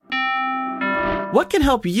What can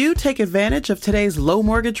help you take advantage of today's low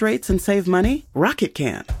mortgage rates and save money? Rocket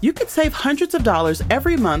can. You could save hundreds of dollars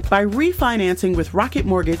every month by refinancing with Rocket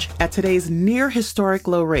Mortgage at today's near historic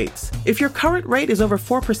low rates. If your current rate is over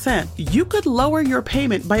 4%, you could lower your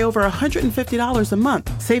payment by over $150 a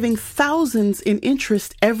month, saving thousands in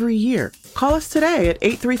interest every year. Call us today at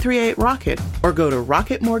 8338-ROCKET or go to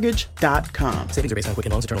rocketmortgage.com. Savings are based on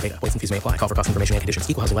Quicken Loans, internal data. Points and fees may apply. Call for cost information and conditions.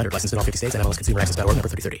 Equal housing lender. Licensed in all 50 states and MLSConsumerAccess.org number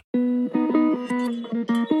 3030.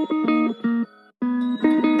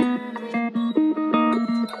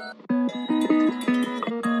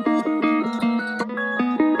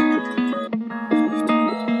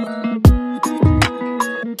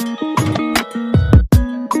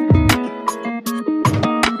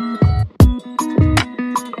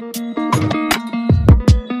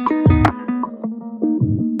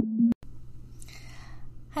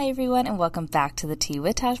 Hi everyone, and welcome back to the Tea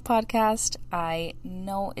With Tash podcast. I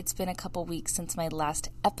know it's been a couple weeks since my last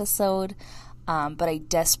episode, but I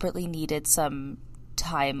desperately needed some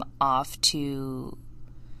time off to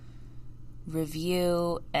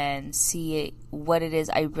review and see what it is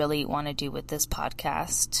I really want to do with this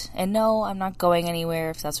podcast. And no, I'm not going anywhere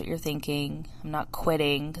if that's what you're thinking. I'm not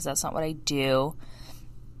quitting because that's not what I do.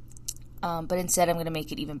 But instead I'm going to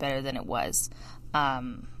make it even better than it was.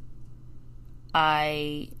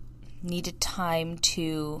 I needed time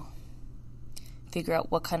to figure out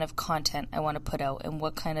what kind of content I want to put out and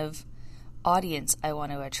what kind of audience I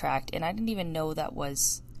want to attract. And I didn't even know that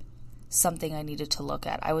was something I needed to look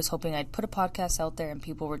at. I was hoping I'd put a podcast out there and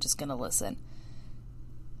people were just going to listen.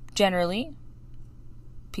 Generally,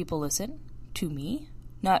 people listen to me,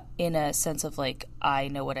 not in a sense of like I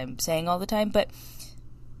know what I'm saying all the time, but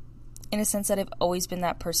in a sense that I've always been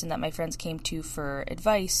that person that my friends came to for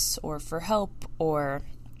advice or for help, or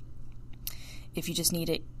if you just need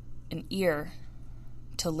an ear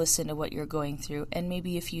to listen to what you're going through. And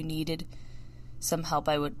maybe if you needed some help,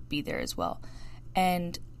 I would be there as well.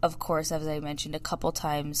 And of course, as I mentioned a couple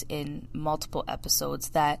times in multiple episodes,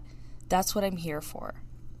 that's what I'm here for.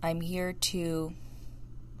 I'm here to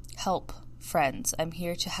help friends. I'm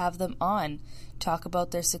here to have them on, talk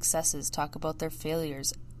about their successes, talk about their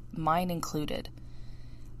failures, mine included.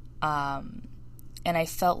 And I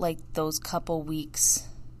felt like those couple weeks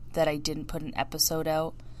that I didn't put an episode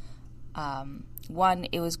out, one,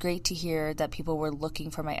 it was great to hear that people were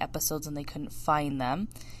looking for my episodes and they couldn't find them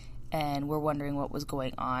and were wondering what was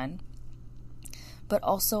going on. But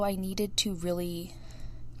also I needed to really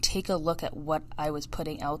take a look at what I was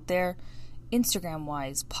putting out there,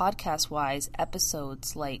 Instagram-wise, podcast-wise,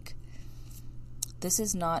 episodes. Like, this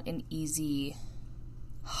is not an easy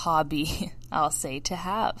hobby, I'll say, to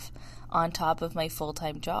have on top of my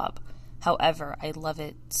full-time job. However, I love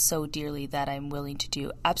it so dearly that I'm willing to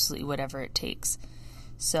do absolutely whatever it takes.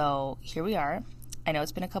 So here we are. I know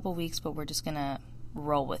it's been a couple weeks, but we're just going to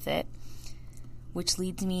roll with it, which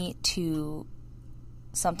leads me to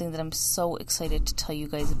something that I'm so excited to tell you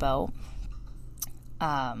guys about.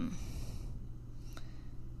 I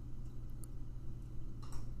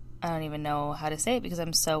don't even know how to say it because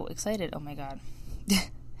I'm so excited. Oh my God.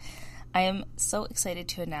 I am so excited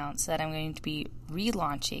to announce that I'm going to be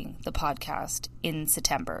relaunching the podcast in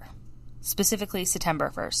September, specifically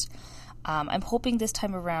September 1st. I'm hoping this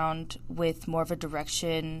time around with more of a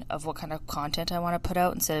direction of what kind of content I want to put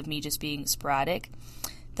out instead of me just being sporadic,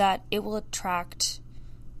 that it will attract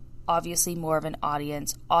obviously more of an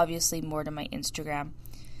audience, obviously more to my Instagram.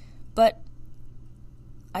 But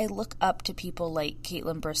I look up to people like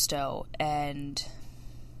Caitlin Bristow and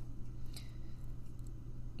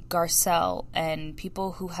Garcelle and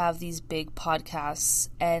people who have these big podcasts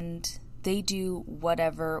and they do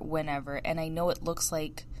whatever, whenever. And I know it looks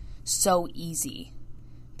like so easy,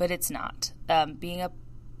 but it's not. Being a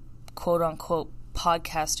quote-unquote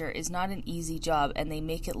podcaster is not an easy job, and they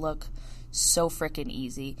make it look so freaking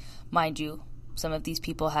easy. Mind you, some of these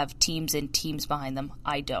people have teams and teams behind them.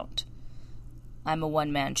 I don't. I'm a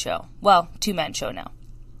one-man show. Well, two-man show now.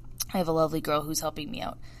 I have a lovely girl who's helping me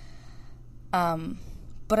out.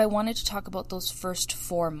 But I wanted to talk about those first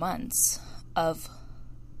 4 months of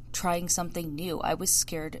trying something new. I was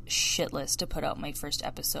scared shitless to put out my first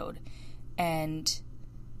episode. And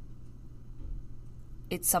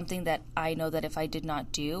it's something that I know that if I did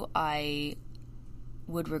not do, I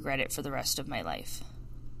would regret it for the rest of my life.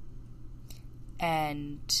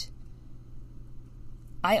 And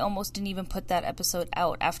I almost didn't even put that episode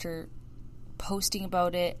out after posting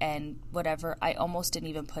about it and whatever. I almost didn't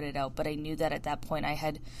even put it out, but I knew that at that point I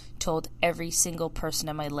had told every single person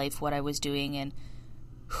in my life what I was doing and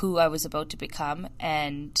who I was about to become,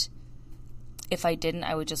 and if I didn't,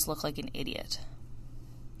 I would just look like an idiot.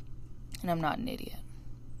 And I'm not an idiot,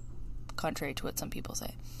 contrary to what some people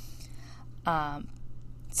say.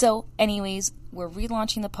 So anyways, we're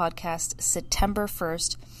relaunching the podcast September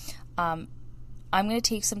 1st. I'm going to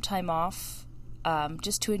take some time off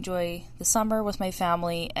just to enjoy the summer with my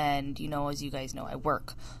family. And, as you guys know, I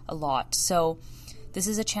work a lot. So this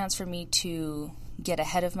is a chance for me to get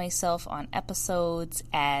ahead of myself on episodes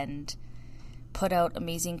and put out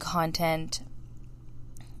amazing content.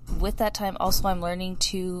 With that time, also, I'm learning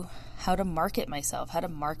how to market myself, how to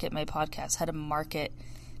market my podcast, how to market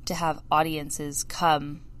to have audiences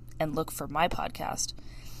come and look for my podcast.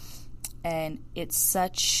 And it's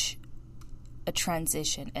such a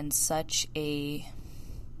transition and such a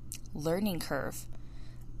learning curve.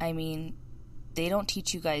 I mean, they don't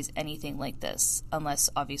teach you guys anything like this unless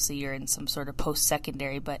obviously you're in some sort of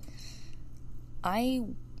post-secondary, but I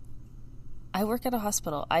work at a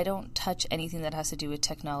hospital. I don't touch anything that has to do with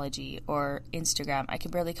technology or Instagram. I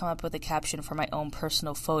can barely come up with a caption for my own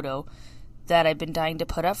personal photo that I've been dying to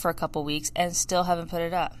put up for a couple weeks and still haven't put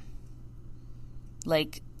it up.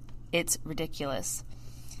 Like, it's ridiculous.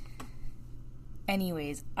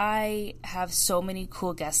 Anyways, I have so many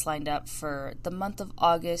cool guests lined up for the month of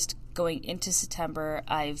August going into September.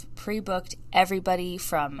 I've pre-booked everybody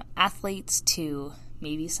from athletes to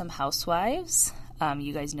maybe some housewives.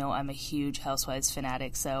 You guys know I'm a huge Housewives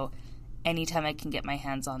fanatic, so anytime I can get my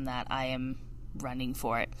hands on that, I am running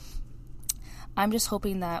for it. I'm just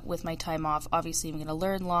hoping that with my time off, obviously I'm going to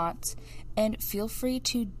learn lots, and feel free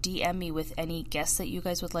to DM me with any guests that you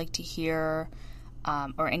guys would like to hear,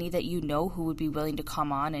 or any that you know who would be willing to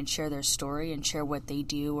come on and share their story and share what they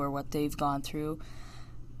do or what they've gone through.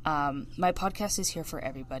 My podcast is here for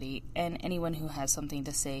everybody and anyone who has something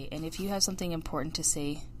to say, and if you have something important to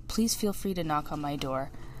say, please feel free to knock on my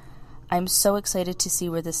door. I'm so excited to see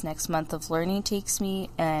where this next month of learning takes me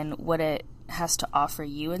and what it has to offer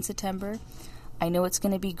you in September. I know it's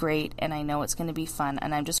going to be great, and I know it's going to be fun,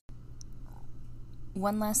 and I'm just...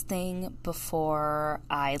 One last thing before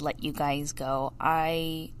I let you guys go.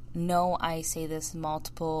 I know I say this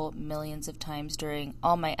multiple millions of times during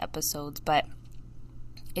all my episodes, but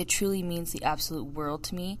it truly means the absolute world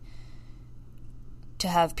to me to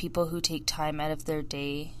have people who take time out of their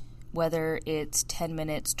day, whether it's 10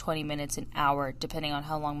 minutes, 20 minutes, an hour, depending on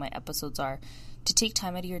how long my episodes are, to take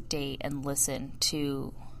time out of your day and listen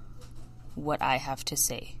to what I have to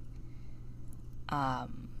say.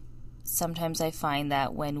 Sometimes I find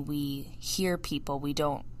that when we hear people, we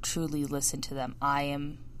don't truly listen to them. I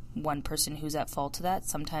am one person who's at fault to that.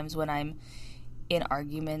 Sometimes when I'm in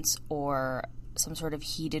arguments or some sort of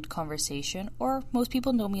heated conversation, or most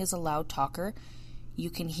people know me as a loud talker, you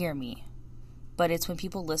can hear me. But it's when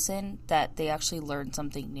people listen that they actually learn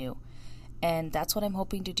something new. And that's what I'm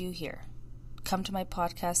hoping to do here. Come to my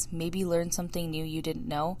podcast, maybe learn something new you didn't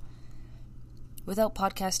know. Without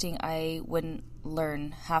podcasting, I wouldn't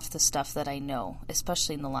learn half the stuff that I know,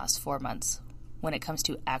 especially in the last 4 months, when it comes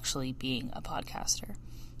to actually being a podcaster.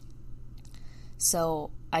 So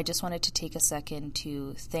I just wanted to take a second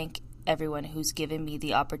to thank everyone who's given me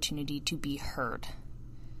the opportunity to be heard.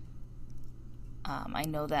 I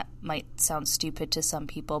know that might sound stupid to some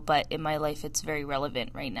people, but in my life it's very relevant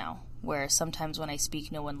right now, where sometimes when I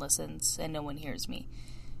speak, no one listens and no one hears me.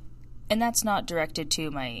 And that's not directed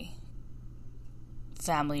to my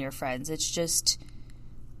family or friends. It's just,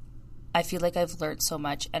 I feel like I've learned so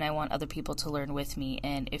much and I want other people to learn with me.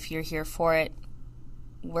 And if you're here for it,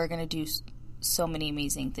 we're going to do so many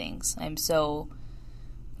amazing things. I'm so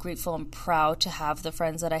grateful and proud to have the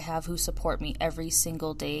friends that I have who support me every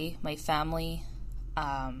single day. My family.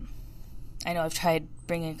 I know I've tried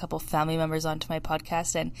bringing a couple family members onto my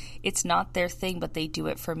podcast, and it's not their thing, but they do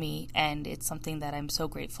it for me, and it's something that I'm so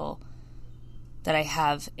grateful that I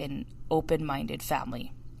have an open-minded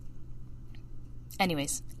family.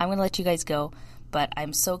 Anyways, I'm going to let you guys go, but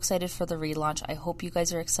I'm so excited for the relaunch. I hope you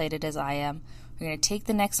guys are excited as I am. We're going to take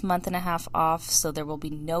the next month and a half off, so there will be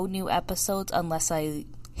no new episodes unless I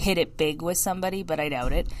hit it big with somebody, but I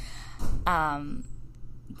doubt it.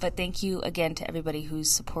 But thank you again to everybody who's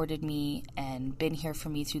supported me and been here for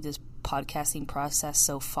me through this podcasting process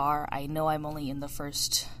so far. I know I'm only in the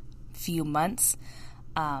first few months,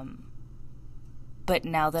 but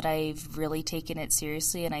now that I've really taken it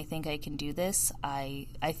seriously and I think I can do this, I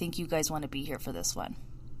think you guys want to be here for this one.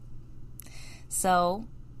 So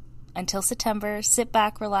until September, sit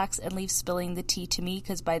back, relax, and leave spilling the tea to me,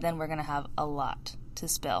 because by then we're going to have a lot to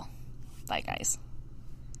spill. Bye, guys.